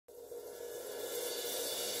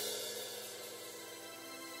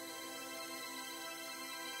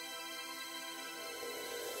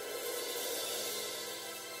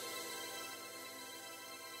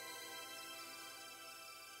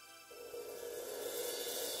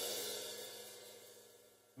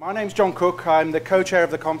My name's John Cook. I'm the co-chair of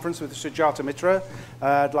the conference with Sujata Mitra.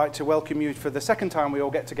 I'd like to welcome you for the second time we all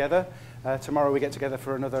get together. Tomorrow we get together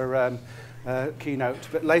for another keynote.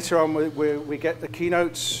 But later on we get the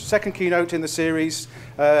second keynote in the series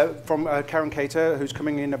from Karen Cator, who's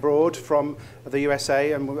coming in abroad from the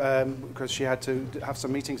USA, and because she had to have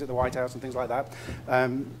some meetings at the White House and things like that.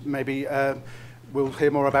 We'll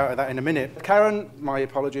hear more about that in a minute. Karen, my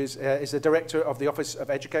apologies, is the Director of the Office of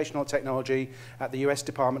Educational Technology at the US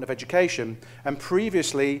Department of Education, and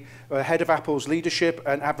previously head of Apple's leadership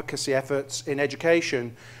and advocacy efforts in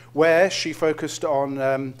education, where she focused on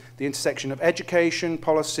the intersection of education,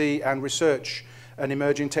 policy, and research and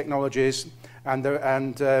emerging technologies, and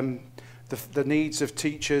the needs of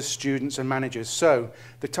teachers, students, and managers. So,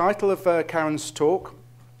 the title of Karen's talk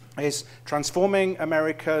is Transforming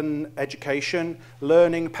American Education,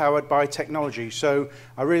 Learning Powered by Technology. So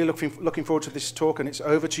I'm really looking forward to this talk, and it's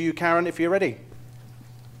over to you, Karen, if you're ready.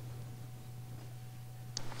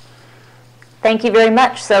 Thank you very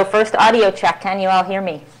much. So first audio check. Can you all hear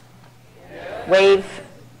me? Yeah. Wave,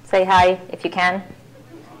 say hi if you can.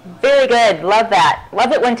 Very good. Love that.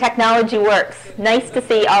 Love it when technology works. Nice to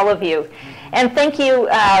see all of you. And thank you,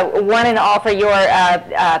 one and all, for your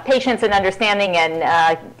patience and understanding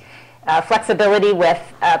and flexibility with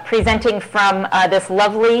presenting from this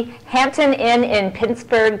lovely Hampton Inn in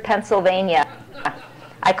Pittsburgh, Pennsylvania.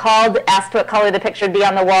 I called, asked what color the picture would be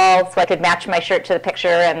on the wall so I could match my shirt to the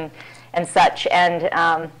picture and such.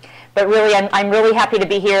 But really, I'm really happy to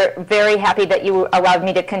be here, very happy that you allowed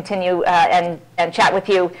me to continue and chat with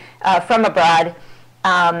you from abroad.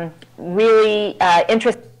 Really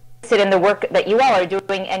interested in the work that you all are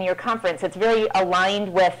doing and your conference. It's very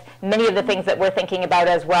aligned with many of the things that we're thinking about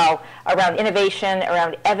as well, around innovation,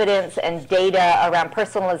 around evidence and data, around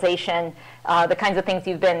personalization, the kinds of things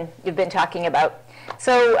you've been talking about.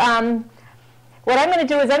 So what I'm going to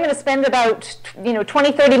do is I'm going to spend about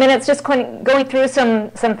 20, 30 minutes just going through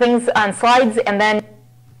some things on slides, and then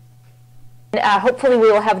hopefully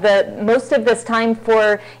we will have the most of this time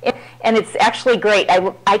for, and it's actually great.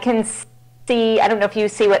 I can see, I don't know if you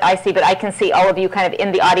see what I see, but I can see all of you kind of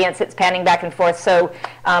in the audience. It's panning back and forth. So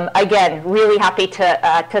again, really happy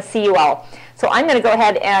to see you all. So I'm going to go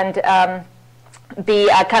ahead and be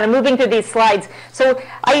kind of moving through these slides. So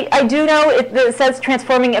I do know it says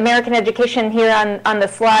transforming American education here on the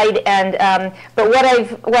slide, and but what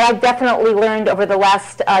I've definitely learned over the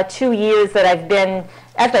last 2 years that I've been,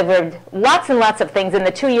 actually I've learned lots and lots of things in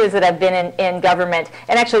the 2 years that I've been in government.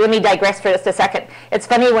 And actually, let me digress for just a second. It's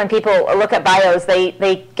funny when people look at bios,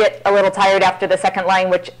 they get a little tired after the second line,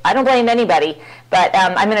 which I don't blame anybody. But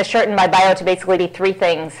I'm going to shorten my bio to basically be 3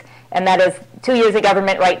 things, and that is 2 years of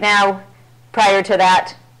government right now. Prior to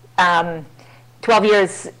that, 12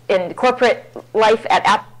 years in corporate life at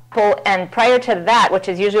Apple, and prior to that, which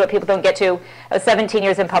is usually what people don't get to, 17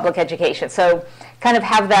 years in public education. So kind of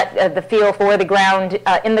have that the feel for the ground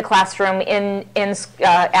in the classroom, in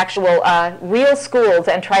actual real schools,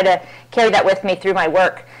 and try to carry that with me through my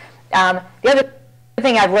work. The other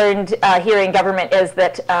thing I've learned here in government is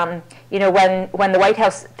that when the White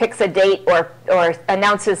House picks a date or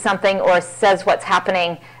announces something or says what's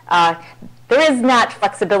happening, there is not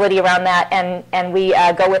flexibility around that, and we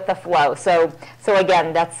go with the flow. So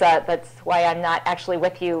again, that's why I'm not actually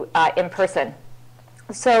with you in person.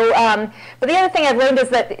 So, but the other thing I've learned is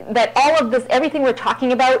that all of this, everything we're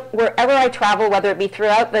talking about, wherever I travel, whether it be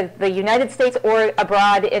throughout the United States or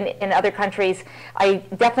abroad in other countries, I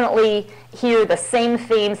definitely hear the same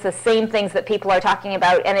themes, the same things that people are talking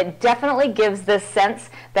about, and it definitely gives this sense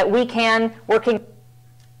that we can, working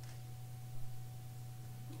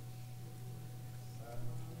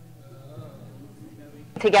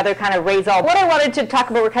together, kind of raise all. What I wanted to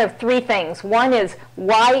talk about were kind of 3 things. One is,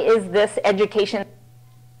 why is this education's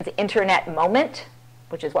internet moment,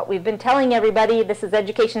 which is what we've been telling everybody. This is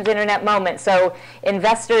education's internet moment. So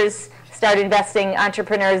investors start investing,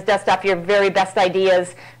 entrepreneurs dust off your very best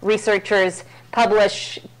ideas, researchers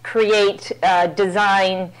publish, create,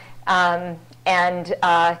 design, and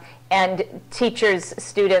teachers,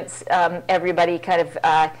 students, everybody kind of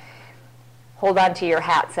hold on to your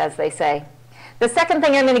hats, as they say. The second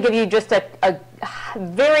thing, I'm going to give you just a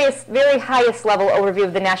very highest level overview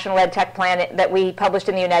of the National Ed Tech Plan that we published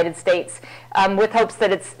in the United States, with hopes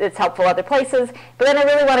that it's helpful other places. But then I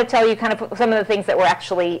really want to tell you kind of some of the things that we're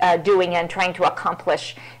actually doing and trying to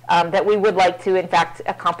accomplish, that we would like to, in fact,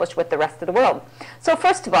 accomplish with the rest of the world. So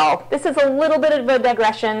first of all, this is a little bit of a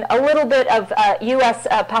digression, a little bit of US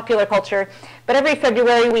popular culture, but every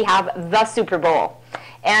February we have the Super Bowl.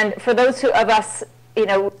 And for those of us,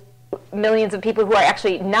 millions of people who are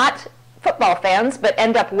actually not football fans, but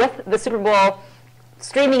end up with the Super Bowl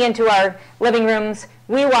streaming into our living rooms.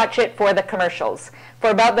 We watch it for the commercials. For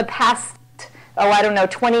about the past, I don't know,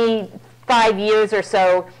 25 years or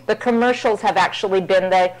so, the commercials have actually been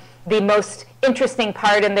the most interesting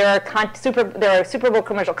part, and there are Super Bowl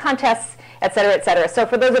commercial contests, et cetera, et cetera. So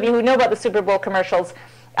for those of you who know about the Super Bowl commercials,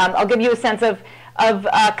 I'll give you a sense of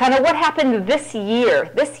kind of what happened this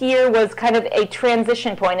year. This year was kind of a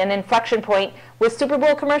transition point, an inflection point with Super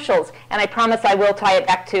Bowl commercials, and I promise I will tie it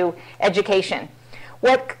back to education.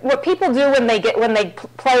 What people do when they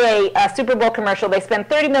play a Super Bowl commercial, they spend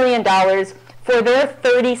 $30 million for their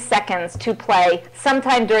 30 seconds to play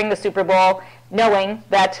sometime during the Super Bowl, knowing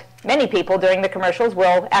that many people during the commercials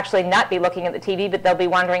will actually not be looking at the TV, but they'll be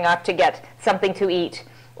wandering off to get something to eat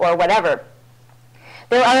or whatever.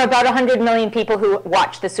 There are about 100 million people who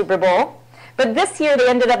watch the Super Bowl, but this year they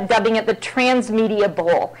ended up dubbing it the Transmedia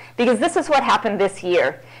Bowl, because this is what happened this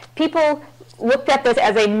year. People looked at this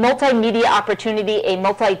as a multimedia opportunity, a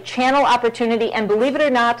multi-channel opportunity, and believe it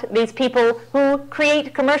or not, these people who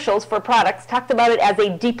create commercials for products talked about it as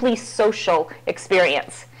a deeply social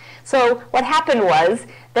experience. So what happened was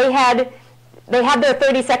they had their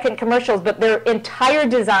 30-second commercials, but their entire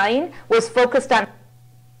design was focused on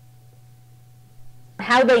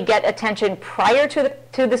how they get attention prior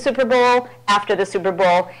to the Super Bowl, after the Super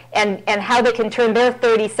Bowl, and how they can turn their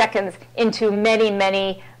 30 seconds into many,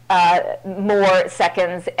 many more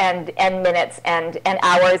seconds and minutes and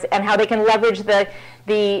hours, and how they can leverage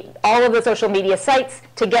all of the social media sites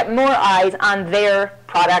to get more eyes on their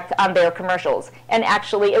product, on their commercials. And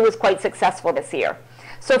actually, it was quite successful this year.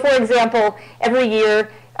 So for example, every year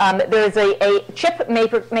there's a chip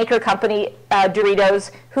maker company,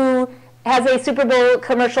 Doritos, who has a Super Bowl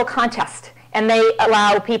commercial contest. And they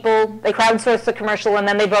allow people, they crowdsource the commercial, and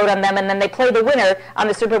then they vote on them, and then they play the winner on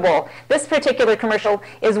the Super Bowl. This particular commercial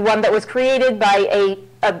is one that was created by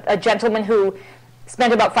a gentleman who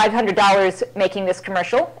spent about $500 making this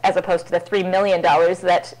commercial, as opposed to the $3 million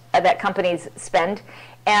that companies spend,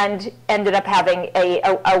 and ended up having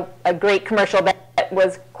a great commercial that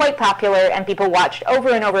was quite popular, and people watched over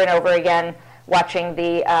and over and over again, watching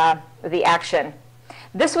the action.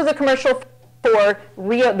 This was a commercial for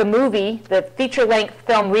the movie, the feature-length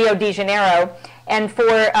film Rio de Janeiro, and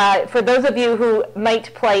for those of you who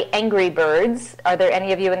might play Angry Birds, are there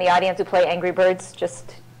any of you in the audience who play Angry Birds?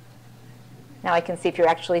 Just now I can see if you're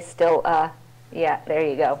actually still, yeah, there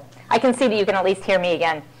you go. I can see that you can at least hear me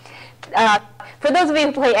again. For those of you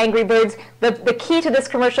who play Angry Birds, the key to this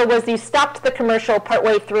commercial was you stopped the commercial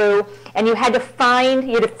partway through, and you had to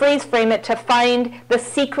freeze frame it to find the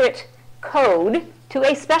secret code to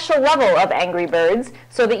a special level of Angry Birds,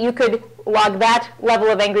 so that you could log that level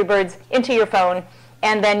of Angry Birds into your phone,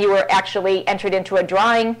 and then you were actually entered into a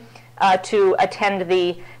drawing to attend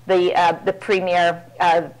the premiere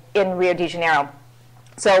in Rio de Janeiro.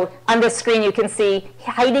 So on this screen you can see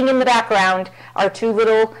hiding in the background are two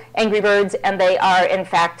little Angry Birds, and they are in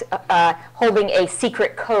fact holding a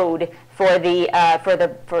secret code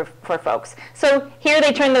for folks. So here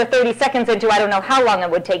they turn their 30 seconds into, I don't know how long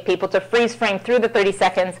it would take people to freeze frame through the 30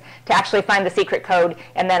 seconds to actually find the secret code,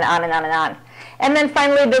 and then on and on and on. And then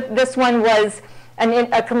finally, this one was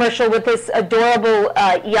a commercial with this adorable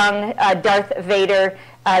young Darth Vader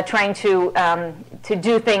trying to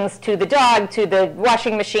do things to the dog, to the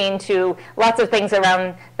washing machine, to lots of things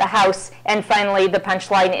around the house. And finally, the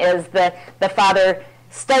punchline is the father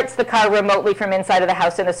starts the car remotely from inside of the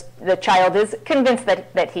house, and the child is convinced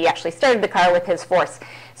that he actually started the car with his force.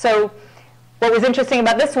 So what was interesting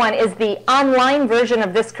about this one is the online version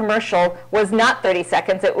of this commercial was not 30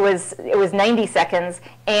 seconds, it was 90 seconds,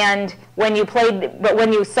 and when you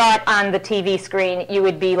saw it on the TV screen, you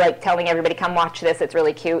would be like telling everybody, come watch this, it's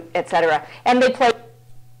really cute, etc. And they played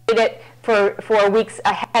it for weeks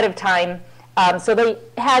ahead of time. So they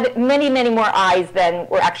had many, many more eyes than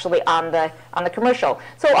were actually on the commercial.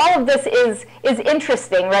 So all of this is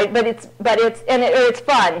interesting, right? But it's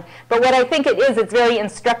fun. But what I think it is, it's very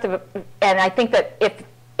instructive. And I think that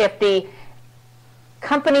if the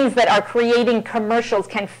companies that are creating commercials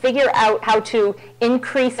can figure out how to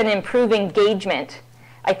increase and improve engagement,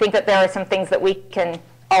 I think that there are some things that we can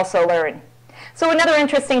also learn. So another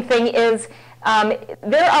interesting thing is,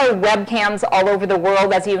 there are webcams all over the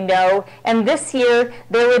world, as you know, and this year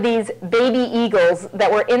there were these baby eagles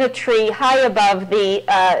that were in a tree high above a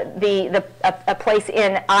place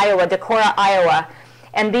in Iowa, Decorah, Iowa,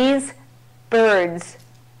 and these birds,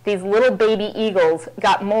 these little baby eagles,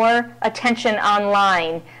 got more attention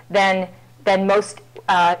online than most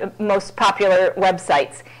popular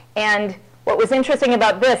websites. And what was interesting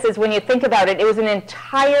about this is, when you think about it, it was an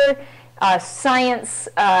entire science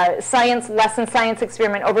lesson, science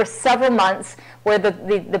experiment over several months where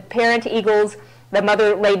the parent eagles, the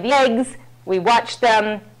mother laid the eggs, we watched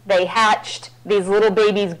them, they hatched, these little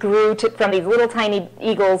babies grew from these little tiny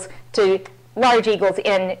eagles to large eagles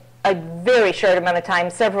in a very short amount of time,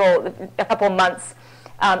 a couple months,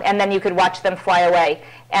 and then you could watch them fly away.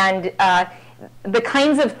 And the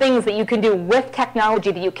kinds of things that you can do with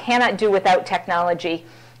technology that you cannot do without technology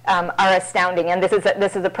are astounding. And this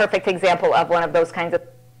is a perfect example of one of those kinds of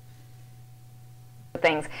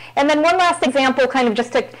things. And then one last example, kind of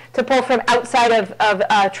just to pull from outside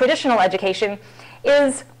of traditional education,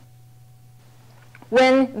 is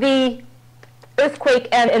when the earthquake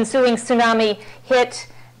and ensuing tsunami hit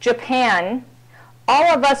Japan, all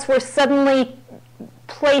of us were suddenly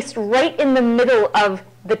placed right in the middle of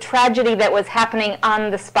the tragedy that was happening on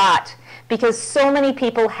the spot, because so many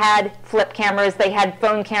people had flip cameras, they had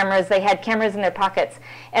phone cameras, they had cameras in their pockets,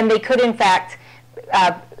 and they could in fact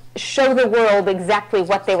show the world exactly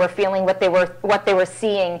what they were feeling, what they were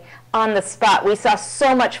seeing on the spot. We saw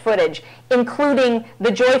so much footage, including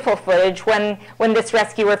the joyful footage when this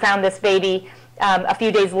rescuer found this baby a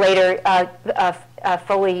few days later,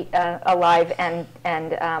 fully alive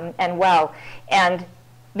and well. And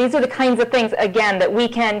these are the kinds of things, again, that we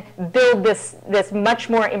can build this much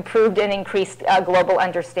more improved and increased global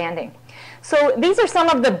understanding. So these are some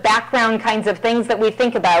of the background kinds of things that we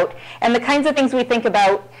think about, and the kinds of things we think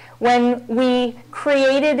about when we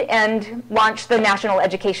created and launched the National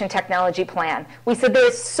Education Technology Plan. We said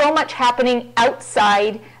there's so much happening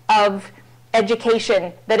outside of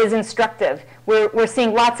education that is instructive. We're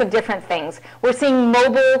seeing lots of different things. We're seeing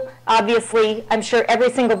mobile, obviously. I'm sure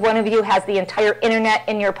every single one of you has the entire internet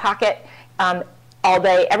in your pocket all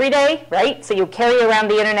day, every day, right? So you carry around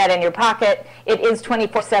the internet in your pocket. It is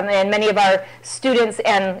 24/7, and many of our students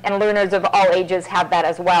and learners of all ages have that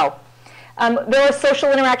as well. There are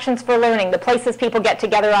social interactions for learning, the places people get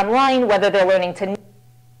together online, whether they're learning to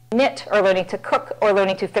knit or learning to cook or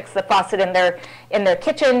learning to fix the faucet in their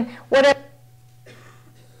kitchen, whatever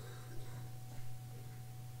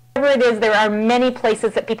it is, there are many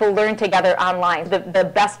places that people learn together online,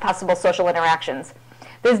 the best possible social interactions.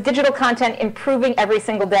 There's digital content improving every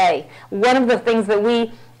single day. One of the things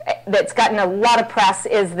that's gotten a lot of press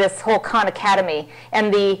is this whole Khan Academy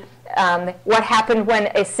and what happened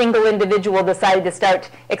when a single individual decided to start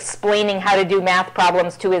explaining how to do math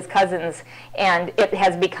problems to his cousins, and it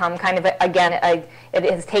has become kind of, it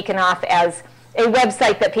has taken off as a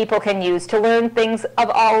website that people can use to learn things of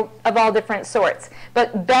all different sorts.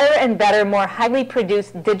 But better and better, more highly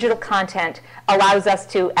produced digital content allows us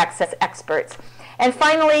to access experts. And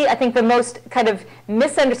finally, I think the most kind of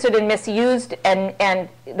misunderstood and misused and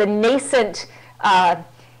the nascent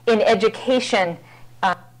in education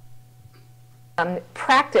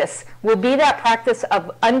practice will be that practice of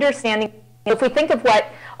understanding. If we think of what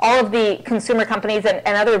all of the consumer companies and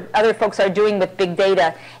other folks are doing with big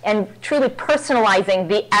data and truly personalizing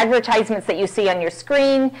the advertisements that you see on your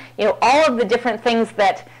screen, all of the different things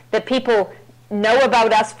that people know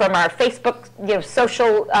about us from our Facebook,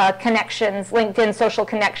 social connections, LinkedIn social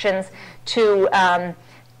connections, to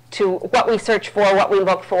what we search for, what we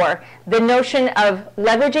look for. The notion of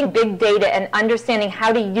leveraging big data and understanding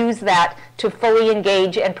how to use that to fully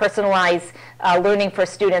engage and personalize learning for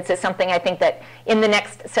students is something I think that in the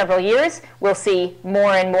next several years we'll see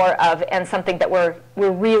more and more of, and something that we're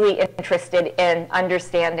really interested in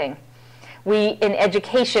understanding. We, in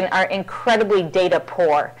education, are incredibly data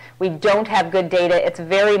poor. We don't have good data. It's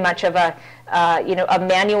very much of a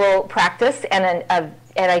manual practice, and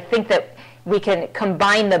I think that we can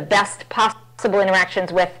combine the best possible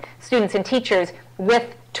interactions with students and teachers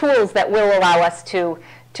with tools that will allow us to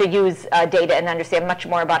use data and understand much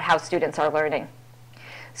more about how students are learning.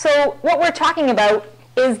 So what we're talking about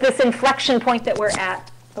is this inflection point that we're at.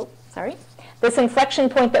 This inflection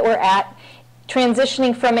point that we're at,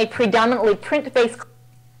 transitioning from a predominantly print-based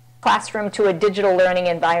classroom to a digital learning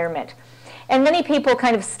environment. And many people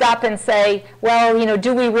kind of stop and say, well,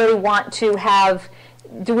 do we really want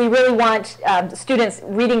students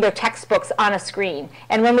reading their textbooks on a screen?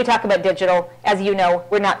 And when we talk about digital, as you know,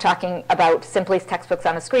 we're not talking about simply textbooks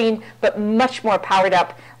on a screen, but much more powered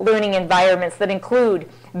up learning environments that include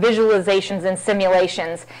visualizations and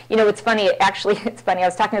simulations. It's funny, it's funny, I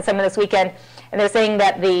was talking to someone this weekend, and they're saying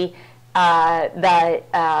that the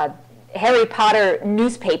Harry Potter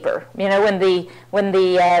newspaper, when they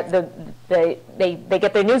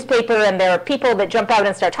get their newspaper and there are people that jump out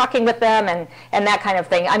and start talking with them and that kind of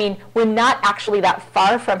thing. I mean, we're not actually that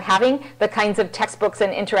far from having the kinds of textbooks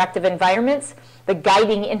and interactive environments, the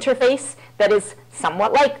guiding interface that is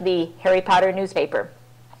somewhat like the Harry Potter newspaper.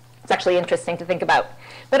 actually interesting to think about.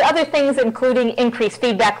 But other things including increased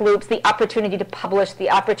feedback loops, the opportunity to publish, the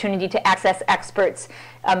opportunity to access experts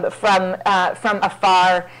from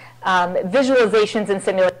afar, visualizations and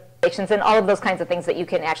simulations, and all of those kinds of things that you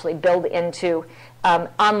can actually build into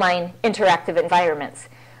online interactive environments.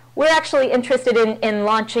 We're actually interested in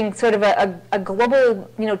launching sort of a global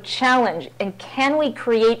challenge, and can we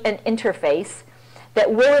create an interface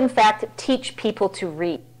that will in fact teach people to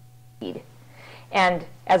read? And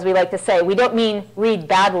as we like to say, we don't mean read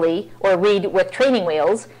badly or read with training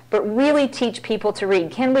wheels, but really teach people to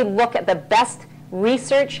read. Can we look at the best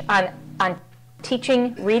research on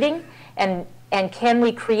teaching reading, and can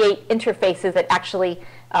we create interfaces that actually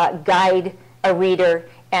guide a reader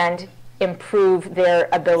and improve their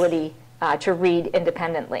ability to read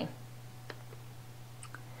independently?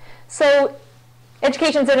 So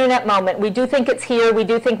education's internet moment. We do think it's here. We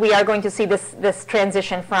do think we are going to see this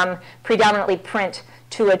transition from predominantly print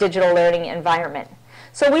to a digital learning environment.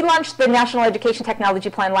 So we launched the National Education Technology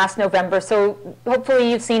Plan last November, so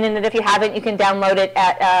hopefully you've seen it. If you haven't, you can download it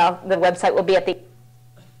at the website will be at the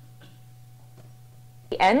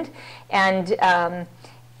end. And there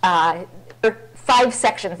are 5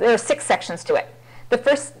 sections. There are 6 sections to it. The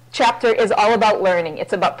first chapter is all about learning.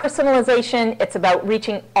 It's about personalization. It's about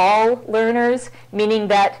reaching all learners, meaning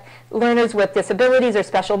that learners with disabilities or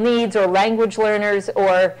special needs or language learners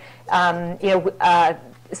or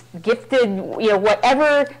gifted,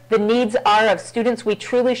 whatever the needs are of students, we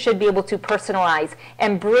truly should be able to personalize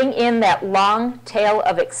and bring in that long tail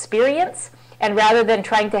of experience. And rather than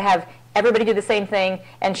trying to have everybody do the same thing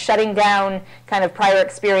and shutting down kind of prior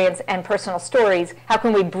experience and personal stories, how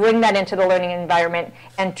can we bring that into the learning environment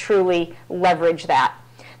and truly leverage that?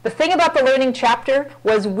 The thing about the learning chapter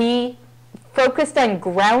was we focused on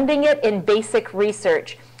grounding it in basic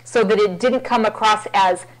research so that it didn't come across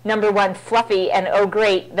as, number one, fluffy and oh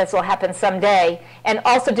great, this will happen someday, and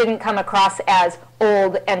also didn't come across as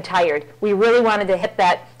old and tired. We really wanted to hit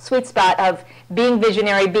that sweet spot of being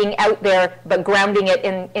visionary, being out there, but grounding it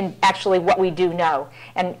in actually what we do know.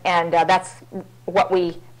 And that's what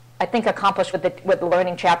we, I think, accomplished with the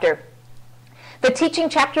learning chapter. The teaching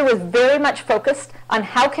chapter was very much focused on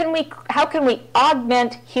how can we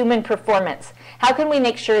augment human performance? How can we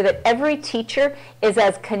make sure that every teacher is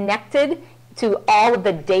as connected to all of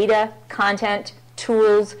the data, content,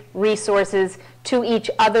 tools, resources, to each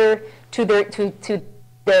other, to the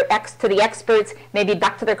experts, maybe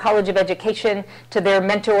back to their College of Education, to their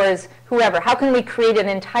mentors, whoever? How can we create an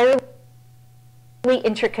entirely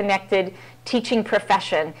interconnected teaching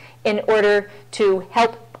profession in order to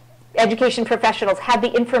help education professionals have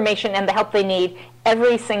the information and the help they need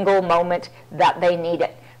every single moment that they need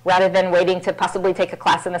it, rather than waiting to possibly take a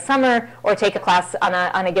class in the summer or take a class on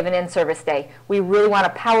a given in-service day? We really want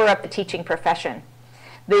to power up the teaching profession.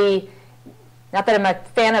 Not that I'm a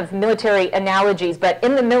fan of military analogies, but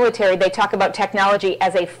in the military they talk about technology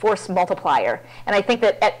as a force multiplier. And I think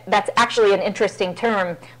that that's actually an interesting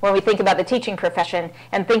term when we think about the teaching profession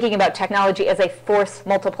and thinking about technology as a force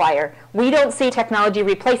multiplier. We don't see technology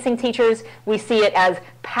replacing teachers. We see it as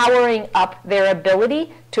powering up their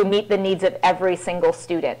ability to meet the needs of every single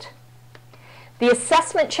student. The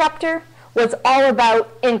assessment chapter was all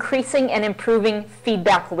about increasing and improving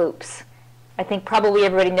feedback loops. I think probably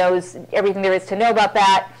everybody knows everything there is to know about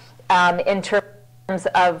that in terms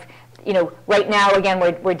of, right now, again,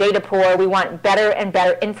 we're data poor. We want better and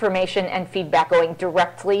better information and feedback going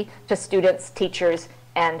directly to students, teachers,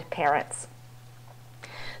 and parents.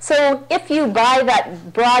 So if you buy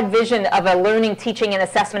that broad vision of a learning, teaching, and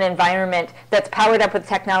assessment environment that's powered up with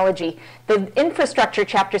technology, the infrastructure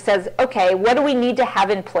chapter says, okay, what do we need to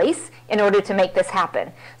have in place in order to make this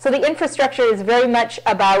happen? So the infrastructure is very much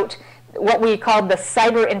about what we call the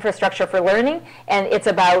cyber infrastructure for learning, and it's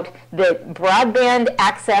about the broadband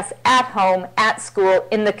access at home, at school,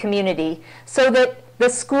 in the community, so that the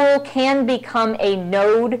school can become a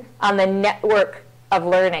node on the network of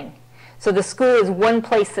learning. So the school is one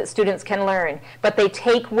place that students can learn, but they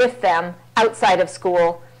take with them outside of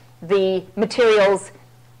school the materials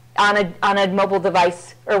on a mobile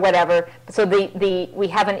device or whatever. So we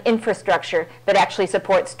have an infrastructure that actually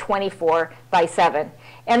supports 24/7.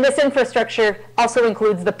 And this infrastructure also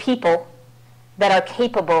includes the people that are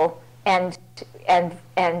capable and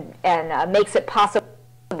makes it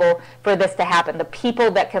possible for this to happen. The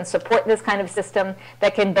people that can support this kind of system,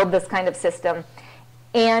 that can build this kind of system.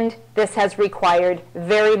 And this has required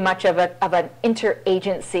very much of an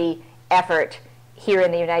interagency effort here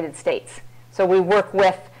in the United States. So we work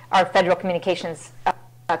with our Federal Communications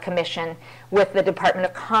Commission, with the Department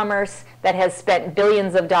of Commerce that has spent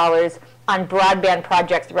billions of dollars on broadband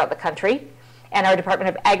projects throughout the country. and our Department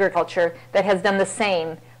of Agriculture that has done the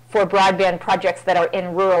same for broadband projects that are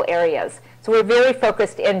in rural areas. So we're very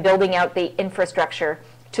focused in building out the infrastructure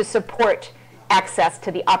to support access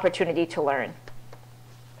to the opportunity to learn.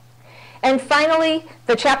 And finally,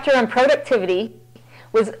 the chapter on productivity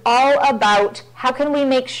was all about how can we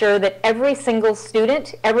make sure that every single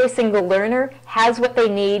student, every single learner has what they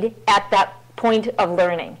need at that point of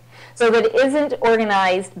learning. So that it isn't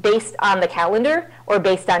organized based on the calendar or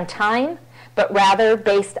based on time, but rather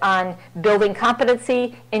based on building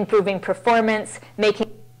competency, improving performance, making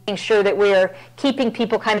sure that we're keeping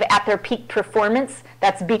people kind of at their peak performance.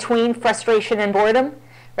 That's between frustration and boredom,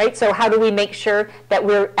 right? So how do we make sure that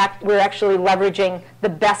we're actually leveraging the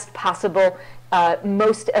best possible,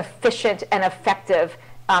 most efficient and effective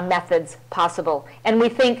methods possible? And we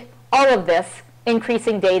think all of this,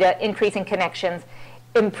 increasing data, increasing connections,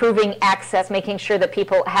 improving access, making sure that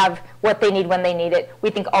people have what they need when they need it, we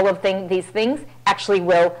think all of these things actually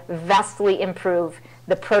will vastly improve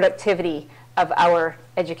the productivity of our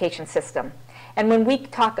education system. And when we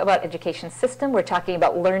talk about education system, we're talking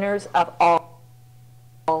about learners of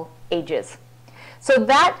all ages. So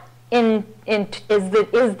that is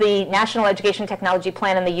the National Education Technology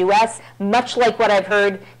Plan in the US, much like what I've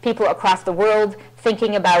heard people across the world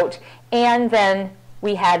thinking about. And then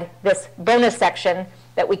we had this bonus section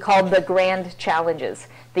that we called the grand challenges,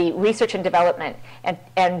 the research and development,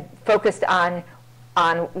 and focused on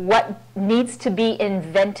what needs to be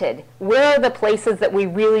invented. Where are the places that we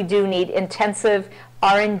really do need intensive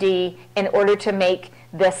R&D in order to make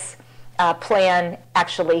this plan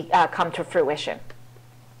actually come to fruition?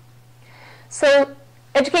 So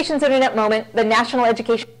Education's Internet Moment, the National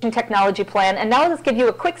Education Technology Plan, and now let's give you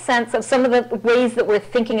a quick sense of some of the ways that we're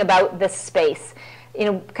thinking about this space. You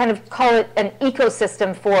know, kind of call it an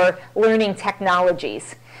ecosystem for learning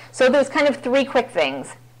technologies. So there's kind of three quick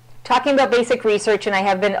things. Talking about basic research, and I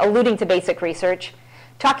have been alluding to basic research.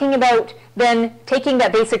 Talking about then taking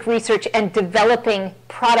that basic research and developing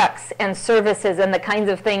products and services and the kinds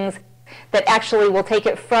of things that actually will take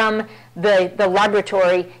it from the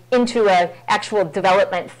laboratory into an actual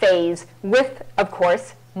development phase with, of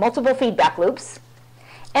course, multiple feedback loops.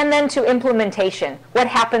 And then to implementation. What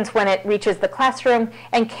happens when it reaches the classroom,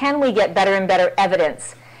 and can we get better and better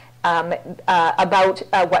evidence about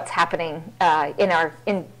what's happening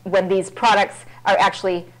when these products are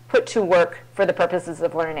actually put to work for the purposes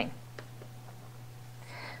of learning.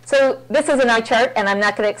 So this is an eye chart, and I'm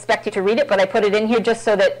not going to expect you to read it, but I put it in here just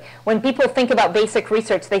so that when people think about basic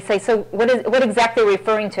research, they say, so what exactly are we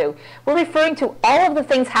referring to? We're referring to all of the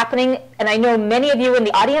things happening, and I know many of you in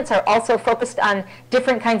the audience are also focused on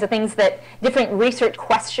different kinds of things, different research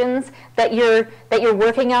questions that you're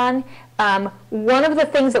working on. One of the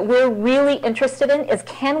things that we're really interested in is,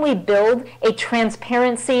 can we build a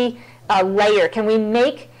transparency layer? Can we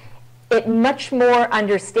make it much more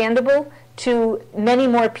understandable to many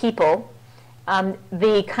more people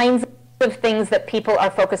the kinds of things that people are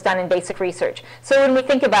focused on in basic research? So when we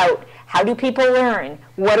think about how do people learn,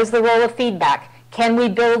 what is the role of feedback? Can we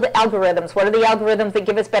build algorithms? What are the algorithms that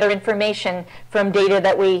give us better information from data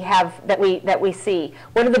that we have, that we see?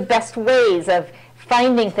 What are the best ways of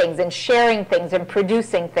finding things and sharing things and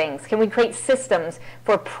producing things? Can we create systems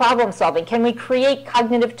for problem solving? Can we create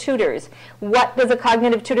cognitive tutors? What does a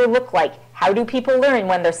cognitive tutor look like? How do people learn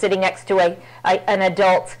when they're sitting next to an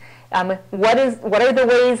adult? What are the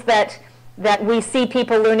ways that we see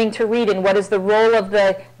people learning to read, and what is the role of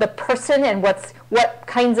the person, and what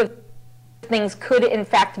kinds of things could in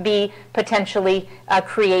fact be potentially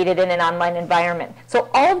created in an online environment? So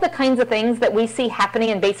all of the kinds of things that we see happening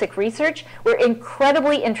in basic research, we're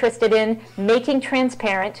incredibly interested in making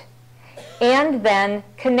transparent, and then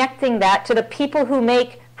connecting that to the people who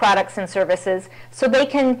make products and services, so they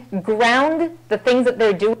can ground the things that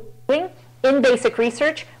they're doing in basic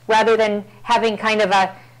research, rather than having kind of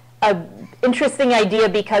a interesting idea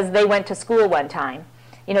because they went to school one time.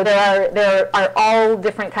 You know, there are all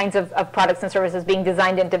different kinds of products and services being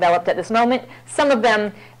designed and developed at this moment. Some of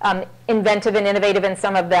them inventive and innovative, and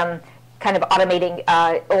some of them kind of automating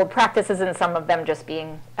old practices, and some of them just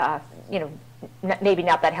being, maybe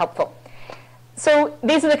not that helpful. So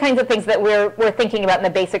these are the kinds of things that we're thinking about in the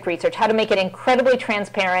basic research, how to make it incredibly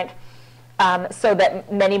transparent so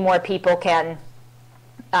that many more people can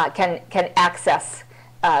access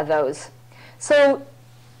those. So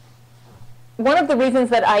one of the reasons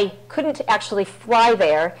that I couldn't actually fly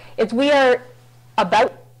there is we are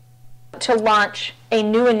about to launch a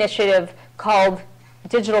new initiative called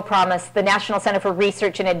Digital Promise, the National Center for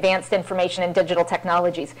Research in Advanced Information and Digital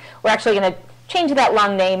Technologies. We're actually going to change that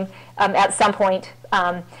long name at some point.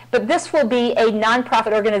 But this will be a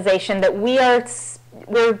nonprofit organization that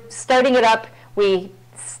we're starting it up. We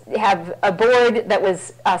have a board that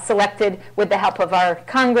was selected with the help of our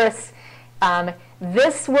Congress.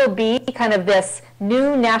 This will be kind of this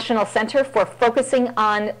new national center for focusing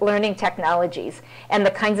on learning technologies and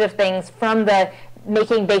the kinds of things from the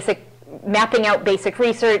mapping out basic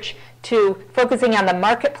research to focusing on the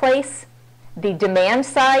marketplace, the demand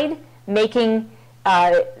side, making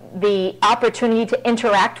the opportunity to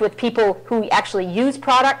interact with people who actually use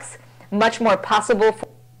products much more possible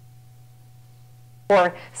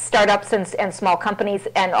for startups and small companies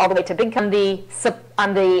and all the way to big companies. So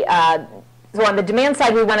on the demand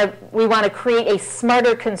side, we want to create a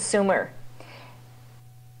smarter consumer.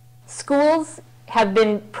 Schools have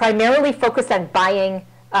been primarily focused on buying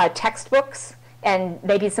textbooks and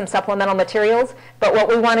maybe some supplemental materials, but what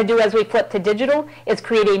we want to do as we flip to digital is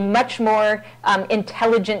create a much more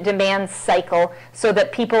intelligent demand cycle so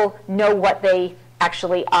that people know what they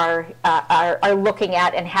actually are looking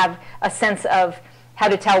at and have a sense of how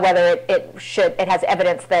to tell whether it has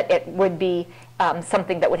evidence that it would be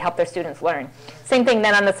something that would help their students learn. Same thing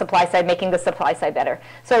then on the supply side, making the supply side better.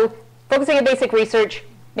 So focusing on basic research,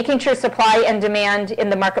 making sure supply and demand in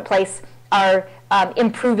the marketplace are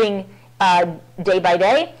improving day by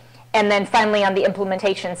day, and then finally on the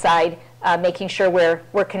implementation side, making sure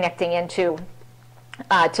we're connecting into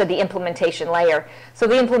to the implementation layer. So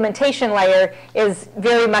the implementation layer is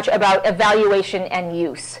very much about evaluation and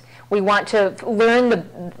use. We want to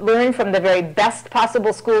learn from the very best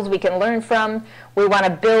possible schools we can learn from. We want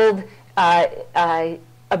to build a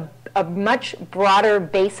much broader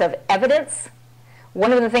base of evidence.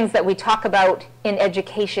 One of the things that we talk about in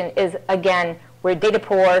education is, again, we're data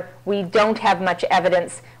poor. We don't have much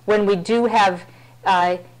evidence. When we do have,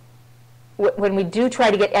 when we do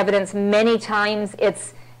try to get evidence, many times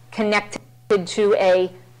it's connected to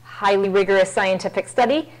a highly rigorous scientific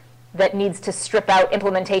study that needs to strip out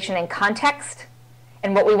implementation and context.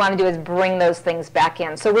 And what we want to do is bring those things back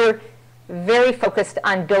in. So we're very focused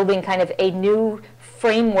on building kind of a new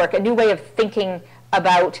framework, a new way of thinking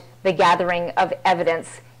about the gathering of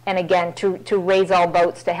evidence. And again, to raise all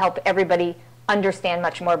boats, to help everybody understand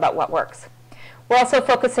much more about what works. We're also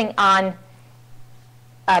focusing on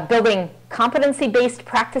building competency-based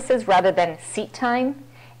practices rather than seat time.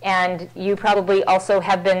 And you probably also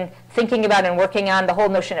have been thinking about and working on the whole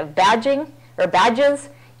notion of badging, or badges,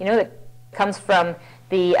 you know, that comes from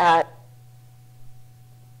the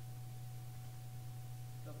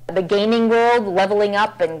gaming world, leveling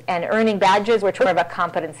up and earning badges. We're trying to have a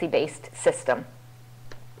competency-based system.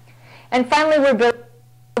 And finally, we're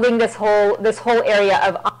building this whole area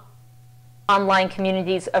of online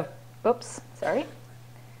communities of,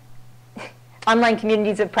 online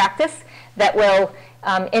communities of practice that will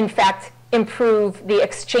in fact, improve the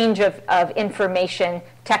exchange of information,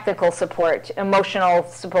 technical support, emotional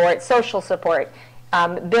support, social support,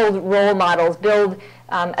 build role models, build,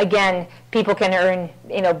 again, people can earn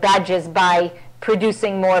badges by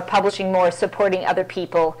producing more, publishing more, supporting other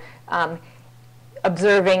people,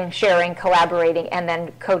 observing, sharing, collaborating, and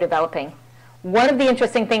then co-developing. One of the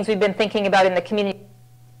interesting things we've been thinking about in the communities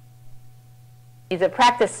of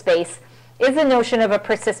practice space is the notion of a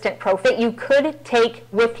persistent profile that you could take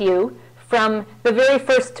with you from the very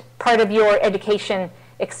first part of your education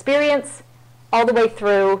experience all the way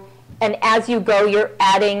through, and as you go, you're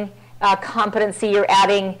adding competency, you're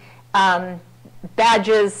adding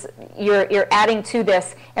badges, you're adding to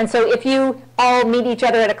this. And so if you all meet each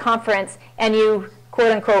other at a conference and you,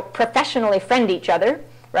 quote unquote, professionally friend each other,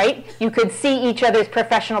 right? You could see each other's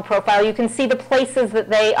professional profile. You can see the places that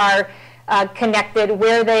they are connected,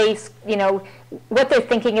 where they, what they're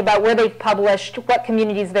thinking about, where they've published, what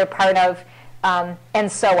communities they're part of, and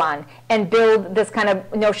so on, and build this kind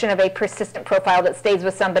of notion of a persistent profile that stays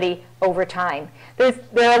with somebody over time. There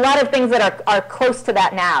are a lot of things that are close to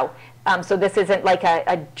that now, so this isn't like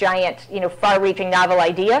a giant, far-reaching novel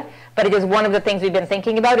idea, but it is one of the things we've been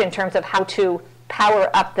thinking about in terms of how to power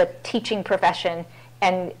up the teaching profession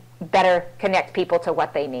and better connect people to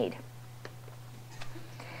what they need.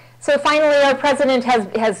 So finally, our president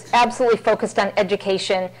has absolutely focused on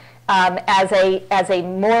education as a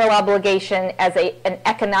moral obligation, as an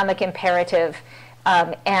economic imperative,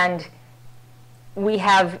 and we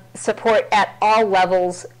have support at all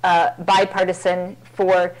levels, bipartisan,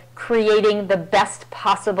 for creating the best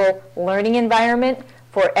possible learning environment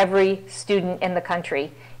for every student in the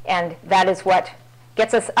country. And that is what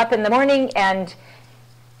gets us up in the morning and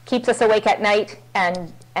keeps us awake at night,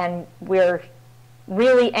 and we're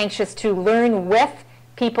really anxious to learn with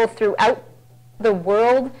people throughout the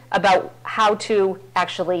world about how to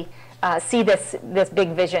actually see this big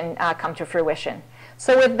vision come to fruition.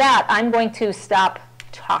 So with that, I'm going to stop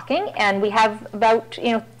talking, and we have about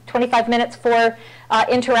 25 minutes for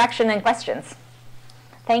interaction and questions.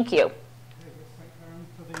 Thank you.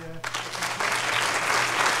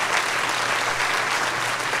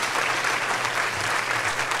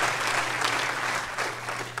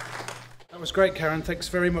 That was great, Karen. Thanks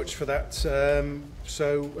very much for that.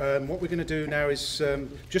 What we're going to do now is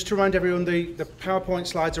just to remind everyone, the PowerPoint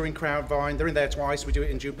slides are in Crowdvine. They're in there twice. We do it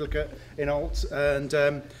in duplicate in Alt. And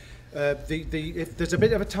if there's a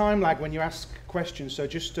bit of a time lag when you ask questions, so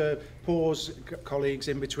just pause, colleagues,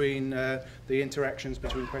 in between the interactions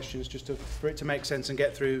between questions, just for it to make sense and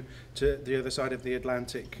get through to the other side of the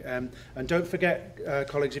Atlantic. And don't forget,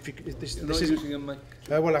 colleagues, if this is using a mic.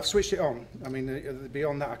 Well, I've switched it on. I mean,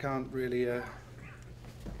 beyond that, I can't really. Have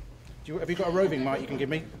you got a roving mic you can give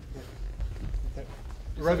me?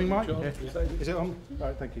 Roving mic? Yeah. Is it on?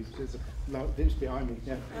 Right, thank you. It's behind me.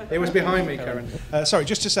 Yeah, it was behind me, Karen. Sorry,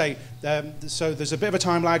 just to say, so there's a bit of a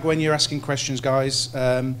time lag when you're asking questions, guys.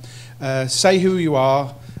 Say who you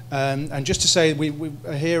are. And just to say, we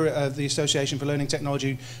here at the Association for Learning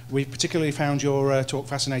Technology, we particularly found your talk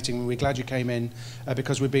fascinating. We're glad you came in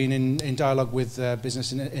because we've been in dialogue with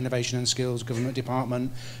Business Innovation and Skills Government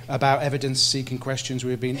Department about evidence-seeking questions.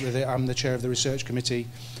 We've been with it. I'm the chair of the research committee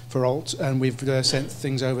for ALT, and we've sent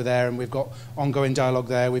things over there, and we've got ongoing dialogue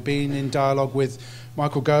there. We've been in dialogue with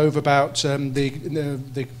Michael Gove about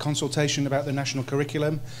the consultation about the national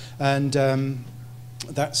curriculum, and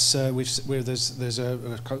that's there's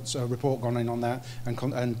a report going on that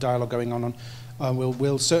and dialogue going on.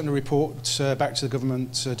 We'll certainly report back to the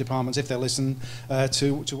government departments if they'll listen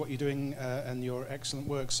to what you're doing and your excellent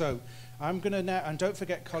work. So I'm going to now, and don't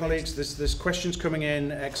forget, colleagues, there's questions coming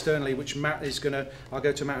in externally, which Matt is going to. I'll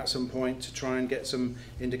go to Matt at some point to try and get some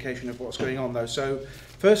indication of what's going on, though. So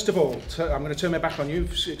first of all, I'm going to turn my back on you.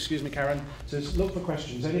 Excuse me, Karen. So look for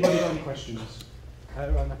questions. Anybody got any questions?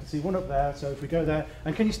 And I can see one up there, so if we go there,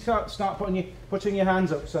 and can you start putting your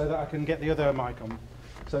hands up so that I can get the other mic on?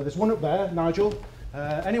 So there's one up there, Nigel.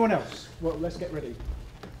 Anyone else? Well, let's get ready.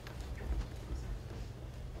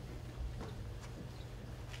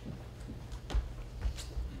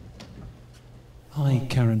 Hi,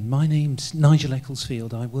 Karen. My name's Nigel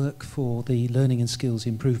Ecclesfield. I work for the Learning and Skills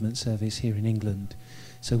Improvement Service here in England.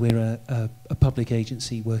 So we're a public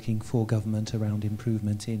agency working for government around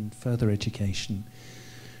improvement in further education.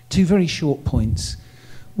 Two very short points,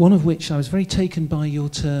 one of which I was very taken by your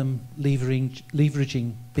term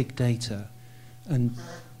leveraging big data. And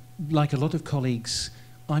like a lot of colleagues,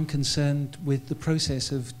 I'm concerned with the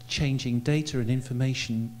process of changing data and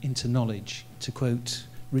information into knowledge, to quote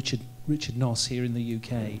Richard Noss here in the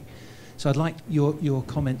UK. So I'd like your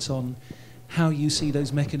comments on how you see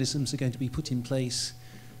those mechanisms are going to be put in place,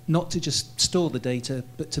 not to just store the data,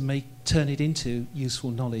 but to turn it into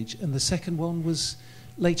useful knowledge. And the second one was,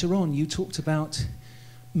 later on, you talked about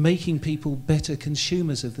making people better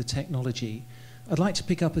consumers of the technology. I'd like to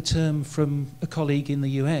pick up a term from a colleague in the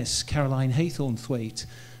US, Caroline Haythornthwaite,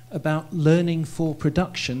 about learning for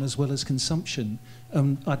production as well as consumption.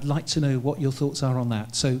 I'd like to know what your thoughts are on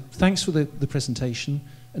that. So thanks for the presentation,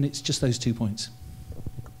 and it's just those 2 points.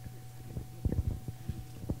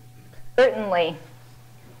 Certainly.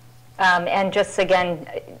 And just again,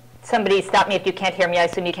 somebody stop me if you can't hear me. I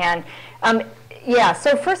assume you can. Yeah.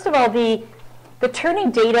 So first of all, the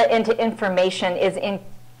turning data into information is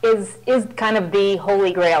kind of the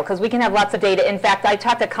holy grail, because we can have lots of data. In fact, I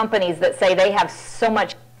talk to companies that say they have so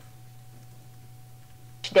much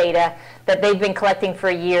data that they've been collecting for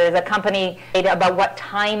years. A company data about what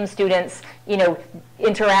time students,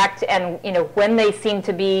 interact, and when they seem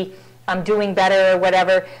to be doing better or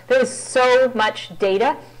whatever. There's so much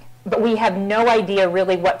data, but we have no idea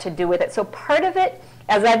really what to do with it. So part of it,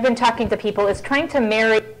 as I've been talking to people, is trying to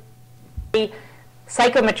marry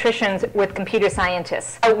psychometricians with computer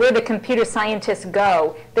scientists. Where the computer scientists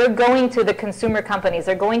go, they're going to the consumer companies.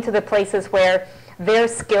 They're going to the places where their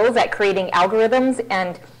skills at creating algorithms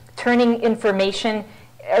and turning information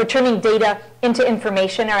or turning data into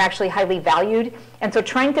information are actually highly valued. And so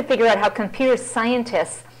trying to figure out how computer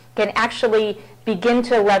scientists can actually begin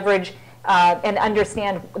to leverage and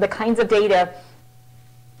understand the kinds of data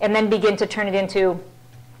and then begin to turn it into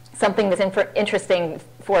something that's interesting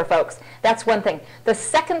for folks. That's one thing. The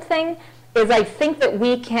second thing is, I think that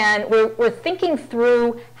we're thinking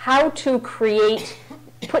through how to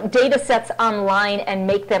put data sets online and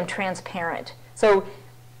make them transparent. So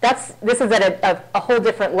this is at a whole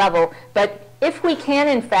different level. But if we can,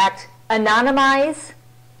 in fact, anonymize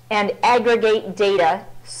and aggregate data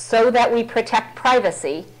so that we protect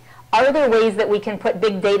privacy? Are there ways that we can put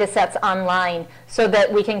big data sets online so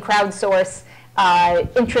that we can crowdsource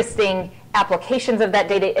interesting applications of that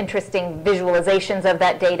data, interesting visualizations of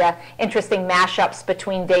that data, interesting mashups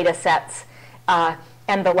between data sets,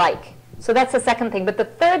 and the like? So that's the second thing. But the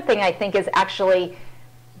third thing, I think, is actually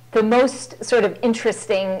the most sort of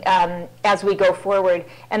interesting as we go forward,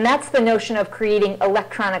 and that's the notion of creating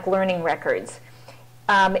electronic learning records.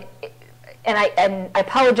 And I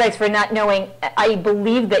apologize for not knowing. I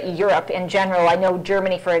believe that Europe in general, I know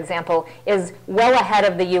Germany, for example, is well ahead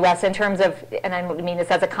of the US in terms of, and I don't mean this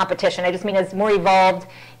as a competition, I just mean as more evolved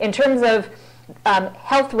in terms of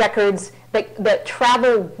health records that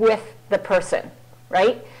travel with the person,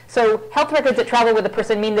 right? So health records that travel with the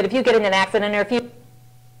person mean that if you get in an accident, or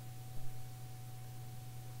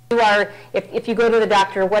if you go to the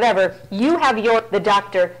doctor or whatever, you have the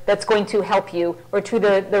doctor that's going to help you, or to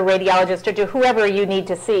the radiologist, or to whoever you need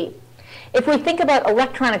to see. If we think about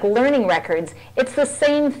electronic learning records, it's the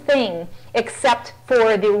same thing, except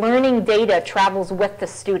for the learning data travels with the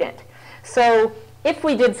student. So if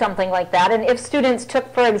we did something like that, and if students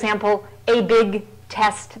took, for example, a big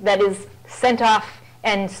test that is sent off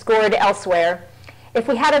and scored elsewhere, if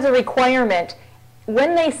we had as a requirement,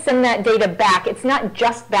 when they send that data back, it's not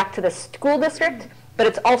just back to the school district, but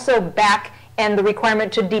it's also back, and the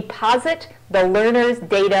requirement to deposit the learner's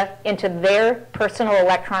data into their personal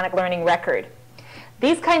electronic learning record.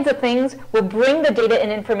 These kinds of things will bring the data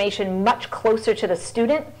and information much closer to the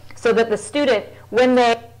student, so that the student, when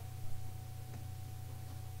they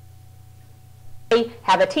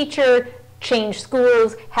have a teacher, change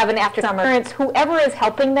schools, have an after-summer parents, whoever is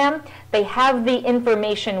helping them, they have the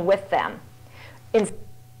information with them.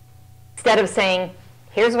 Instead of saying,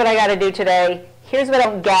 here's what I got to do today, here's what I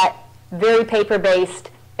don't get, very paper-based,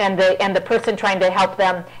 and the person trying to help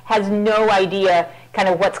them has no idea kind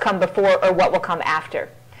of what's come before or what will come after.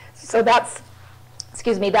 So that's,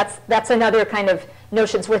 excuse me, that's another kind of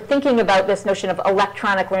notion. So we're thinking about this notion of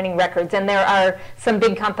electronic learning records, and there are some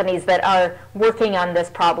big companies that are working on this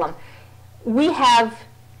problem. We have,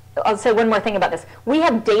 I'll say one more thing about this. We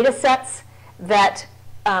have data sets that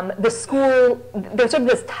the school, there's sort of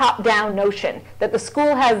this top-down notion that the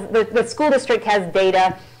school has, the school district has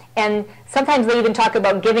data, and sometimes they even talk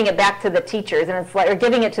about giving it back to the teachers, and it's like, or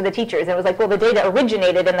giving it to the teachers. And it was like, well, the data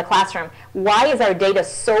originated in the classroom. Why is our data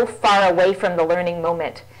so far away from the learning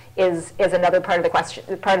moment? Is another part of the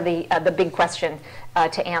question, part of the big question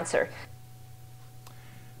to answer.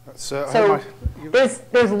 So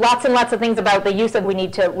there's lots and lots of things about the use of. We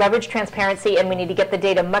need to leverage transparency, and we need to get the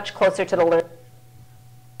data much closer to the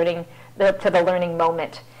learning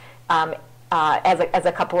moment, as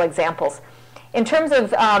a couple examples. In terms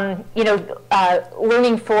of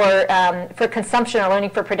learning for consumption or learning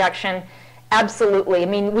for production, absolutely. I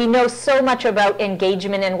mean, we know so much about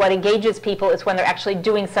engagement, and what engages people is when they're actually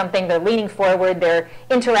doing something, they're leaning forward, they're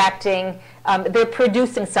interacting, they're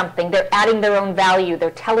producing something, they're adding their own value,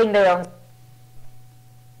 they're telling their own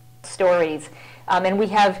stories. And we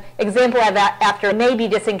have example of that after may be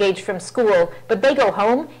disengaged from school, but they go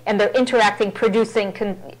home and they're interacting, producing,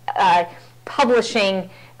 publishing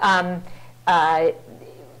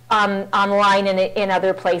online and in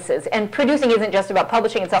other places. And producing isn't just about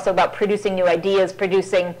publishing, it's also about producing new ideas,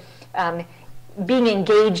 producing, being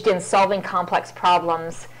engaged in solving complex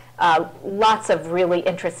problems. Lots of really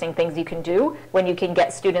interesting things you can do when you can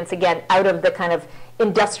get students, again, out of the kind of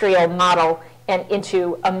industrial model and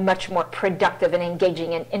into a much more productive and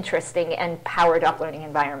engaging and interesting and powered-up learning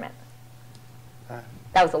environment.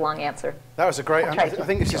 That was a long answer. That was a great answer. I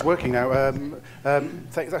think this is working now.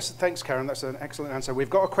 Thanks, Karen. That's an excellent answer. We've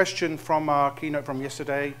got a question from our keynote from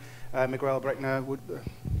yesterday. Miguel Breckner.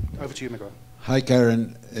 Over to you, Miguel. Hi,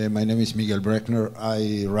 Karen. My name is Miguel Breckner.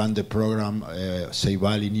 I run the program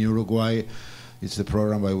Ceibal in Uruguay. It's the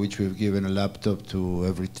program by which we've given a laptop to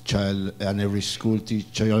every child and every school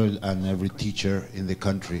teacher and every teacher in the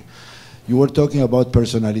country. You were talking about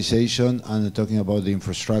personalization and talking about the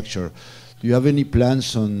infrastructure. Do you have any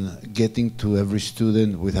plans on getting to every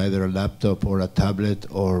student with either a laptop or a tablet,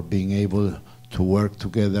 or being able to work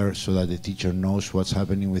together so that the teacher knows what's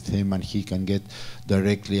happening with him and he can get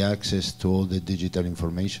directly access to all the digital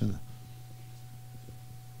information?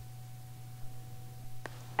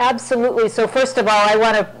 Absolutely. So first of all, I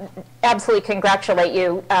want to absolutely congratulate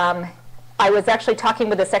you. I was actually talking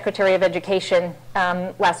with the Secretary of Education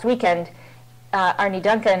last weekend, Arnie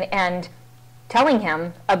Duncan, and telling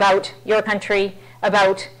him about your country,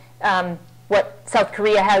 about what South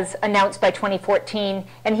Korea has announced by 2014,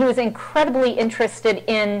 and he was incredibly interested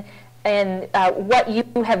in what you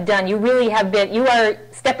have done. You really have been, you are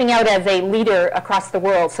stepping out as a leader across the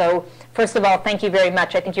world. So first of all, thank you very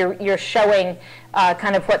much. I think you're showing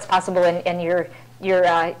kind of what's possible, and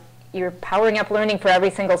you're powering up learning for every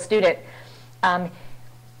single student. So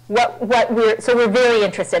we're very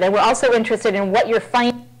interested, and we're also interested in what you're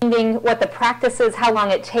finding, what the practice is, how long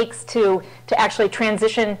it takes to actually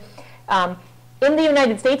transition. In the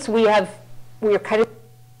United States, we're kind of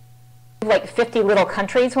like 50 little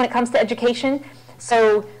countries when it comes to education.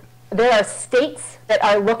 So there are states that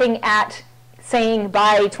are looking at saying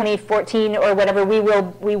by 2014 or whatever, we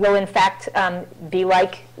will in fact be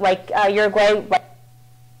like Uruguay,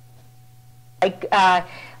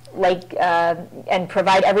 and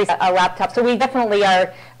provide a laptop. So we definitely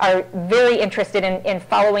are very interested in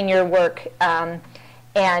following your work,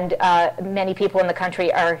 and many people in the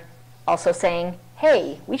country are also saying,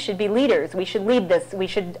 hey, we should be leaders. We should lead this. We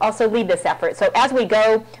should also lead this effort. So as we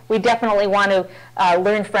go, we definitely want to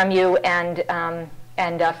learn from you and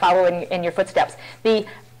follow in your footsteps. The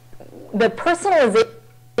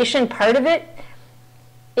personalization part of it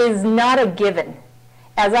is not a given.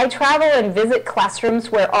 As I travel and visit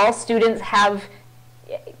classrooms where all students have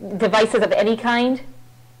devices of any kind,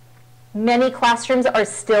 many classrooms are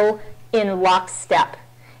still in lockstep,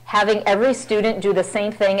 having every student do the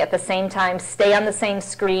same thing at the same time, stay on the same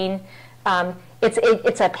screen.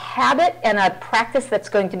 It's a habit and a practice that's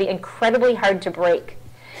going to be incredibly hard to break.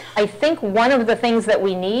 I think one of the things that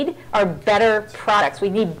we need are better products. We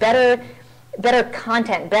need better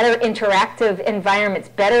content, better interactive environments,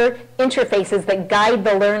 better interfaces that guide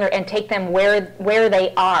the learner and take them where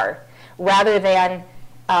they are, rather than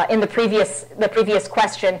in the previous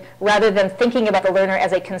question, rather than thinking about the learner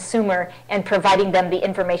as a consumer and providing them the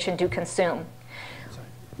information to consume.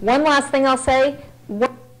 One last thing I'll say,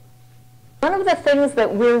 one of the things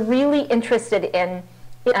that we're really interested in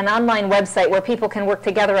an online website where people can work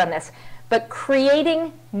together on this, but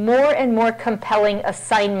creating more and more compelling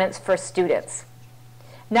assignments for students.